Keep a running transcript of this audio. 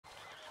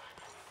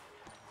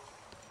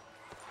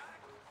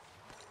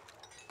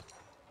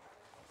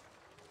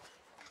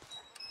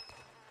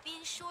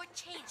sure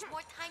changed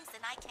more times than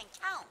I can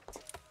count.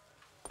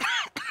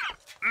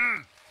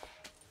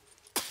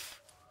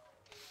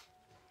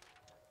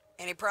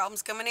 Any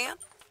problems coming in?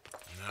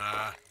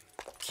 Nah.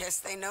 Guess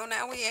they know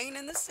now we ain't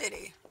in the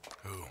city.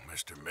 Who,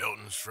 Mr.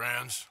 Milton's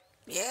friends?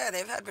 Yeah,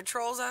 they've had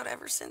patrols out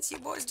ever since you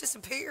boys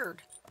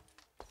disappeared.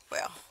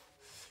 Well,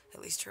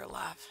 at least you're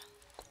alive.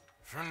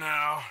 For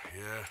now,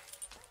 yeah.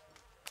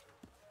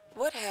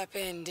 What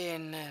happened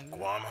in,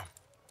 Guama?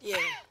 Yeah.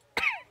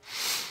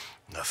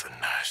 Nothing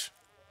nice.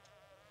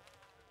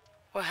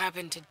 What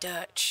happened to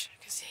Dutch?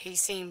 Because he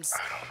seems...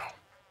 I don't know.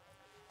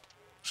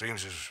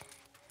 Seems as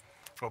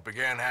what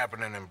began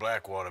happening in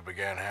Blackwater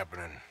began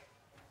happening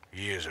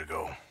years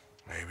ago,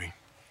 maybe.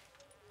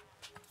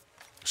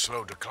 A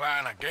slow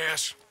decline, I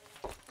guess.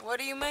 What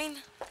do you mean?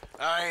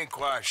 I ain't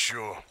quite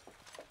sure.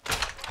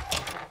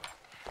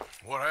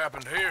 What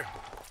happened here?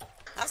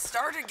 I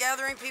started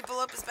gathering people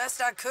up as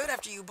best I could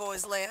after you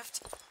boys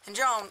left. And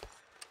John,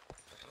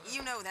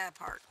 you know that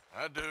part.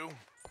 I do.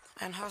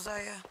 And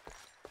Hosea?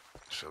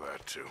 So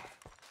that too.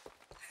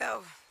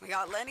 Hell, we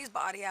got Lenny's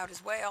body out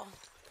as well.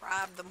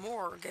 Robbed the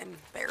morgue and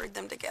buried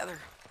them together.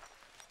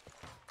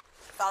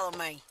 Follow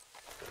me.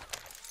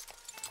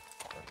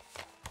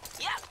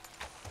 Yep.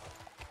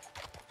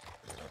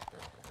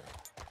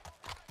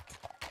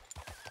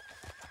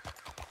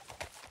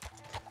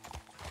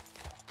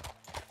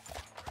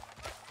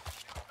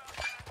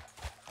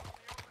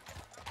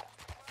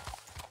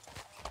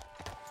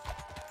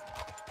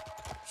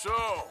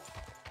 So,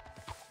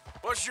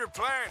 what's your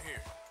plan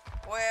here?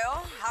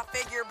 Well, I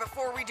figure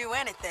before we do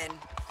anything,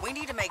 we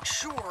need to make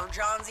sure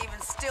John's even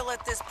still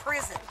at this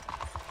prison.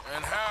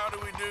 And how do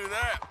we do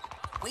that?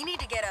 We need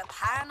to get up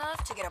high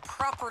enough to get a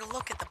proper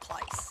look at the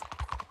place.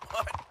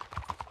 What?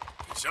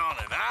 It's on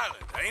an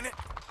island, ain't it?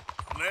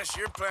 Unless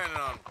you're planning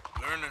on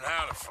learning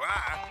how to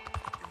fly.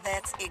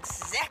 That's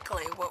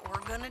exactly what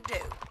we're gonna do.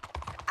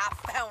 I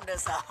found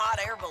us a hot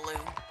air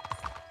balloon.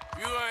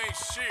 You ain't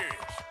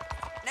serious.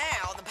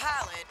 Now, the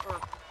pilot, or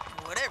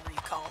whatever you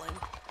call him,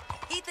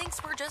 he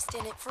thinks we're just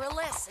in it for a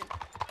lesson.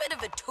 Bit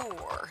of a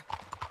tour.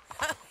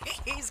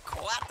 He's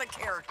quite the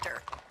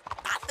character.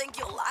 I think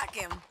you'll like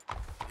him.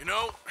 You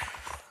know,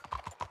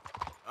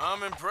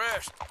 I'm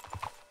impressed.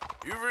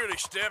 You really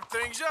stepped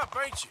things up,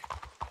 ain't you?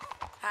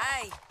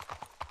 Hey,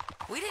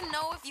 we didn't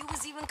know if you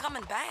was even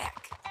coming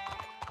back.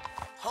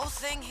 Whole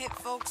thing hit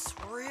folks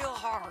real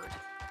hard.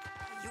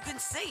 You can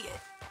see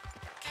it.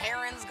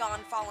 Karen's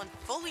gone falling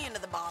fully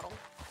into the bottle.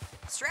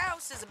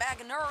 Strauss is a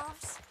bag of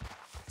nerves.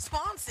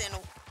 Swanson's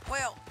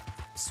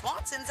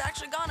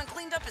actually gone and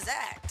cleaned up his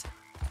act.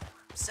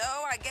 So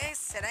I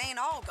guess it ain't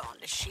all gone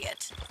to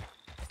shit.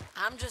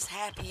 I'm just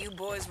happy you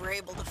boys were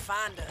able to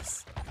find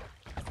us.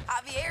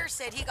 Javier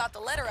said he got the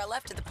letter I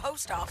left at the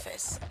post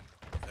office.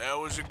 That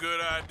was a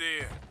good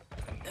idea.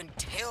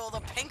 Until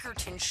the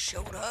Pinkertons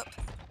showed up.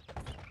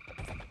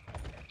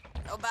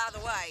 Oh, by the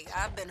way,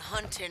 I've been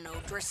hunting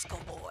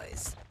O'Driscoll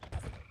boys.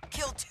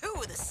 Killed 2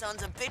 of the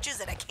sons of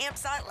bitches at a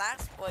campsite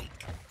last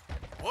week.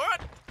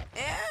 What?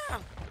 Yeah,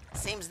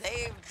 seems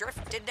they've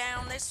drifted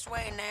down this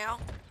way now.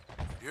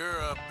 You're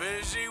a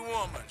busy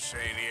woman,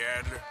 Sadie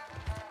Adler.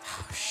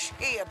 Oh,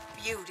 she a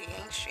beauty,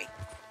 ain't she?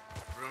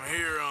 From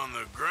here on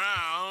the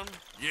ground,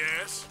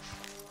 yes.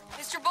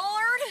 Mr.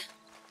 Bullard?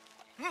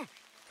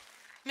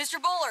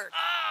 Mr. Bullard.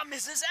 Ah,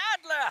 Mrs.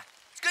 Adler!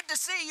 It's good to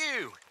see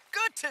you.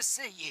 Good to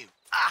see you.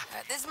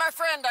 This is my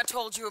friend I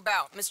told you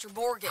about, Mr.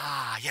 Morgan.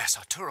 Ah, yes,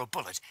 Arturo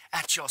Bullard.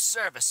 At your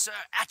service, sir.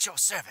 At your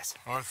service.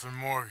 Arthur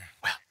Morgan.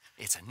 Well,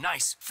 it's a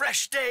nice,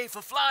 fresh day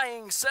for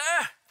flying,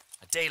 sir.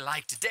 A day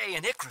like today,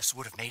 an Icarus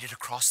would have made it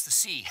across the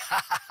sea.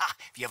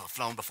 Have you ever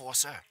flown before,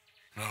 sir?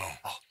 No. Oh,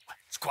 well,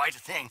 it's quite a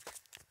thing.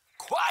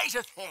 Quite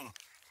a thing.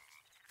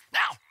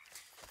 Now,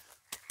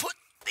 put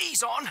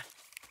these on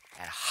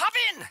and hop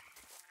in.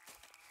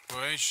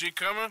 Well, ain't she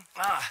coming?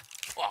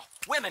 Well,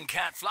 women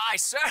can't fly,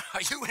 sir.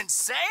 Are you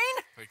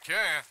insane? They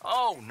can't.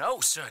 Oh, no,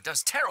 sir. It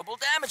does terrible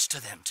damage to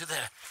them, to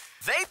their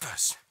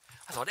vapors.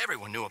 I thought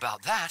everyone knew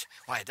about that.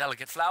 Why, a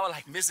delicate flower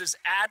like Mrs.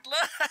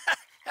 Adler?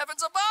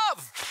 Heavens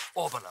above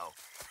or below.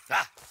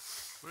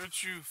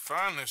 Where'd you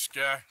find this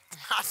guy?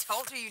 I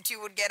told you two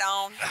would get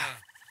on.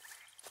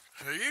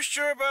 Are you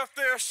sure about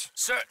this?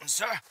 Certain,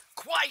 sir.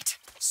 Quite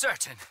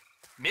certain.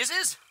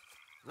 Mrs.,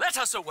 let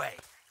us away.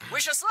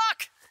 Wish us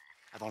luck.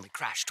 I've only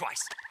crashed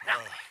twice.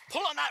 Now,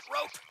 pull on that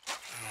rope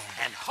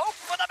and hope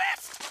for the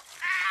best.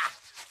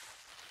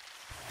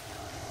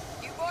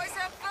 You boys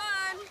have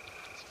fun.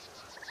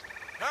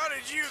 How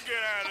did you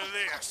get out of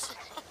this?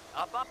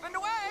 Up, and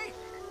away.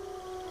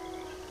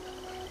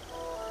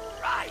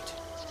 Right.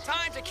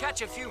 Time to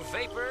catch a few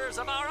vapors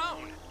of our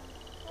own.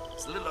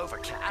 It's a little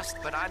overcast,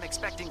 but I'm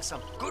expecting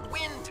some good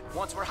wind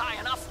once we're high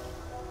enough.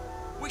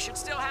 We should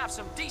still have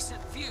some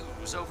decent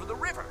views over the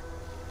river.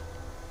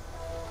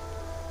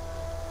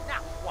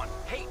 Now, one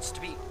hates to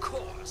be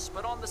coarse,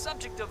 but on the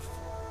subject of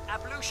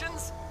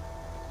ablutions,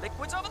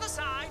 liquids over the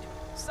side,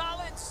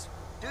 solids,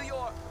 do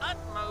your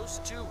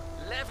utmost to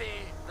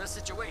levy the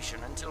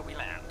situation until we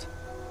land.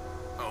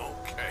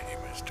 Okay,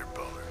 Mr.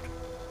 Bullard.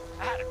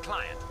 I had a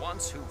client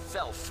once who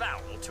fell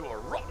foul to a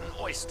rotten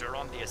oyster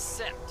on the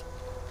ascent.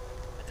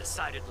 A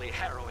decidedly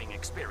harrowing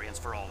experience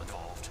for all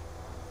involved.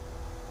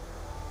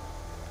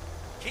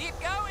 Keep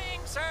going,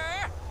 sir!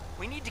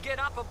 We need to get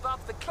up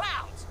above the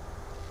clouds.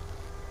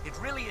 It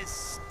really is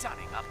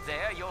stunning up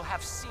there. You'll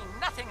have seen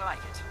nothing like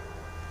it.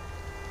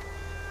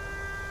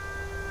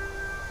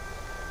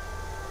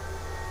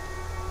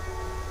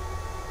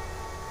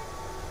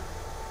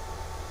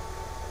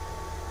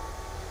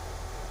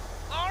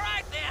 All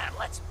right, then.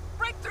 Let's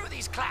break through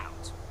these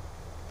clouds.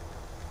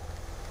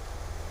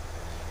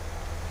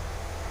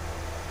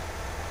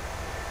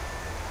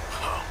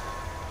 Oh,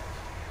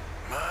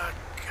 my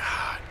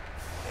God.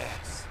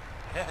 Yes,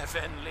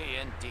 heavenly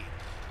indeed.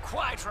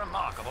 Quite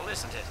remarkable,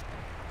 isn't it?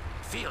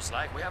 Feels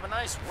like we have a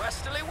nice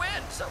westerly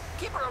wind, so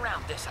keep her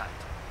around this height.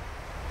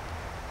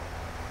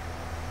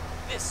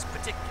 This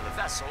particular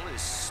vessel is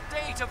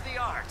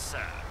state-of-the-art,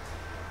 sir.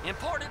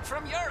 Imported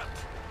from Europe.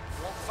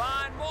 You won't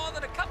find more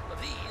than a couple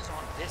of these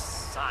on this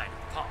side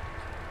of the pond.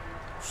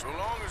 So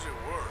long as it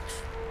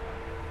works.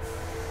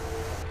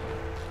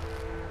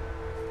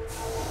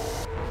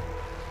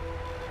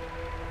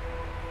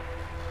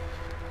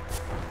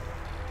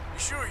 You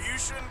sure you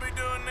shouldn't be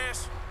doing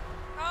this?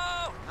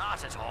 Oh,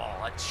 not at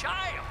all. A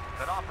child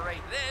could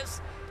operate this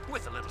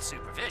with a little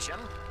supervision.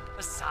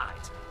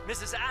 Besides,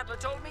 Mrs. Adler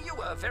told me you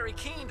were very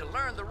keen to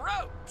learn the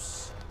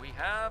ropes. We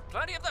have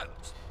plenty of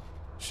those.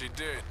 She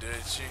did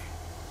she?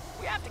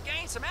 We have to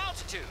gain some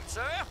altitude,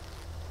 sir.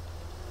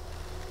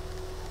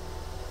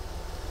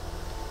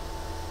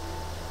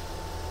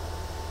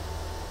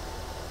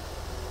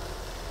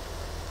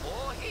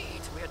 More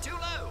heat. We're too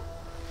low.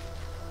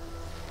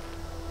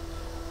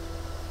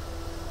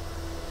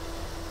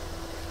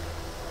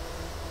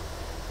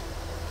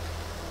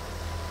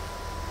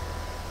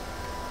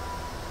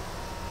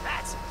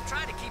 That's it.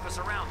 Try to keep us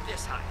around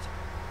this height.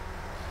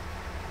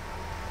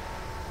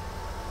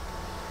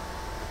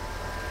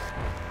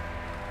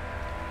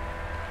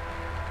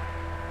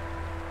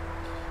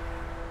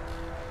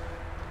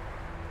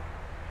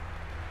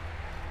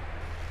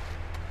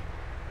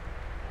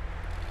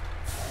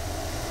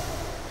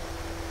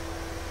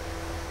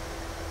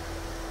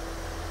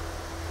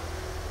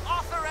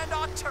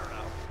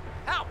 Arturo.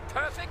 How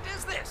perfect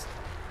is this?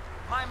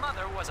 My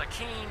mother was a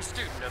keen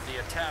student of the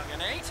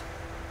Italianate.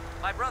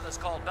 My brother's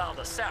called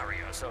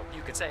Baldessario, so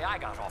you could say I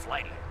got off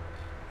lightly.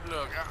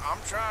 Look, I'm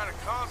trying to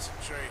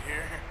concentrate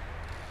here.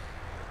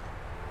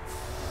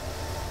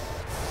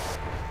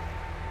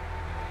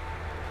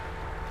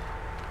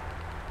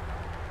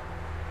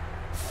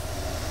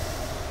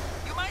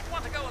 You might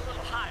want to go a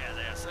little higher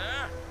there,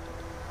 sir.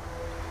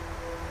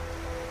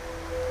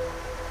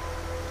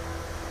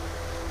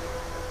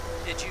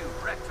 Did you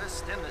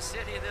breakfast in the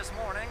city this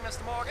morning,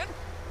 Mr. Morgan?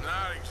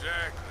 Not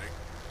exactly.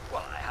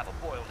 Well, I have a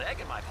boiled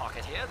egg in my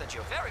pocket here that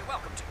you're very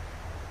welcome to.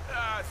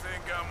 I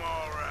think I'm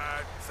all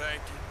right,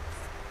 thank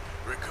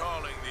you.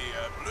 Recalling the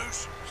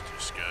ablutions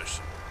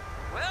discussion.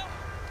 Well,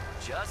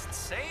 just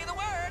say the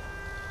word.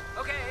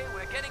 Okay,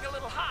 we're getting a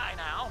little high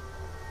now.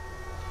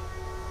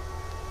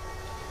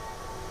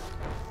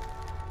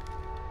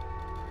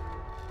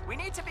 We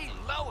need to be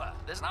lower.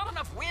 There's not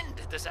enough wind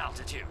at this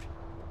altitude.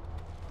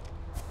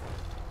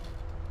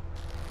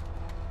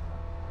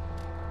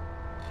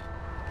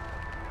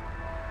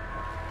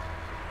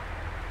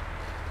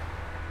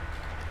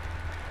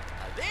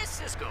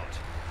 This is good.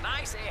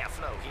 Nice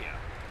airflow here.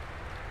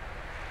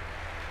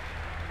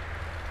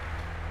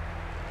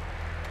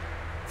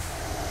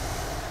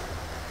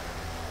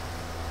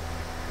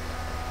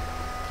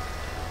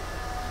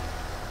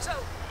 So,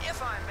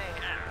 if I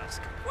may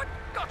ask, what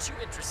got you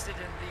interested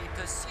in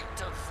the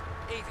pursuit of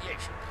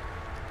aviation?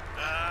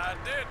 I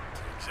didn't,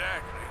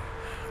 exactly.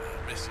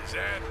 Mrs.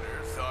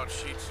 Adler thought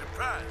she'd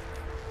surprise me.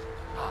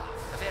 Ah,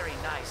 a very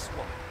nice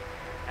woman.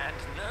 And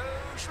no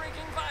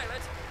shrinking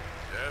violet.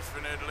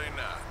 Definitely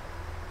not.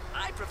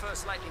 I prefer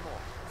slightly more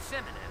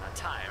feminine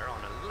attire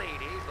on a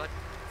lady, but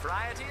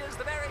variety is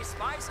the very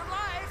spice of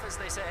life, as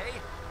they say.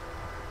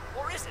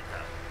 Or is it,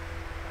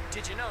 though?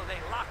 Did you know they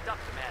locked up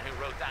the man who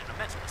wrote that in a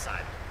mental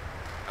asylum?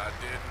 I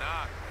did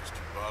not,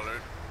 Mr.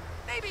 Bullard.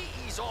 Maybe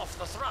ease off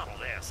the throttle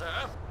there,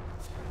 sir.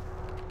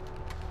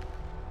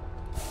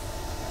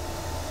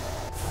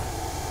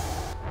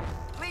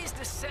 Please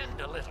descend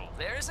a little.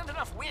 There isn't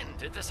enough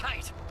wind at this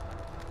height.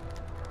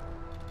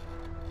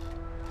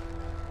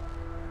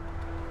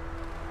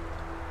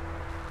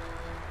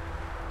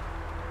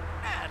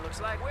 Looks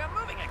like we're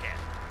moving again.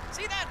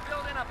 See that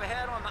building up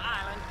ahead on the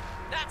island?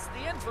 That's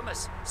the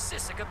infamous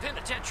Sisika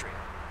Penitentiary.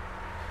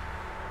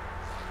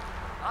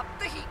 Up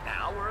the heat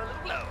now, we're a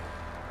little low.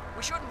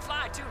 We shouldn't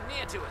fly too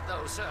near to it,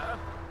 though, sir.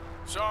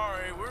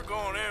 Sorry, we're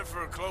going in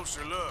for a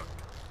closer look.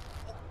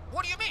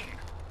 What do you mean?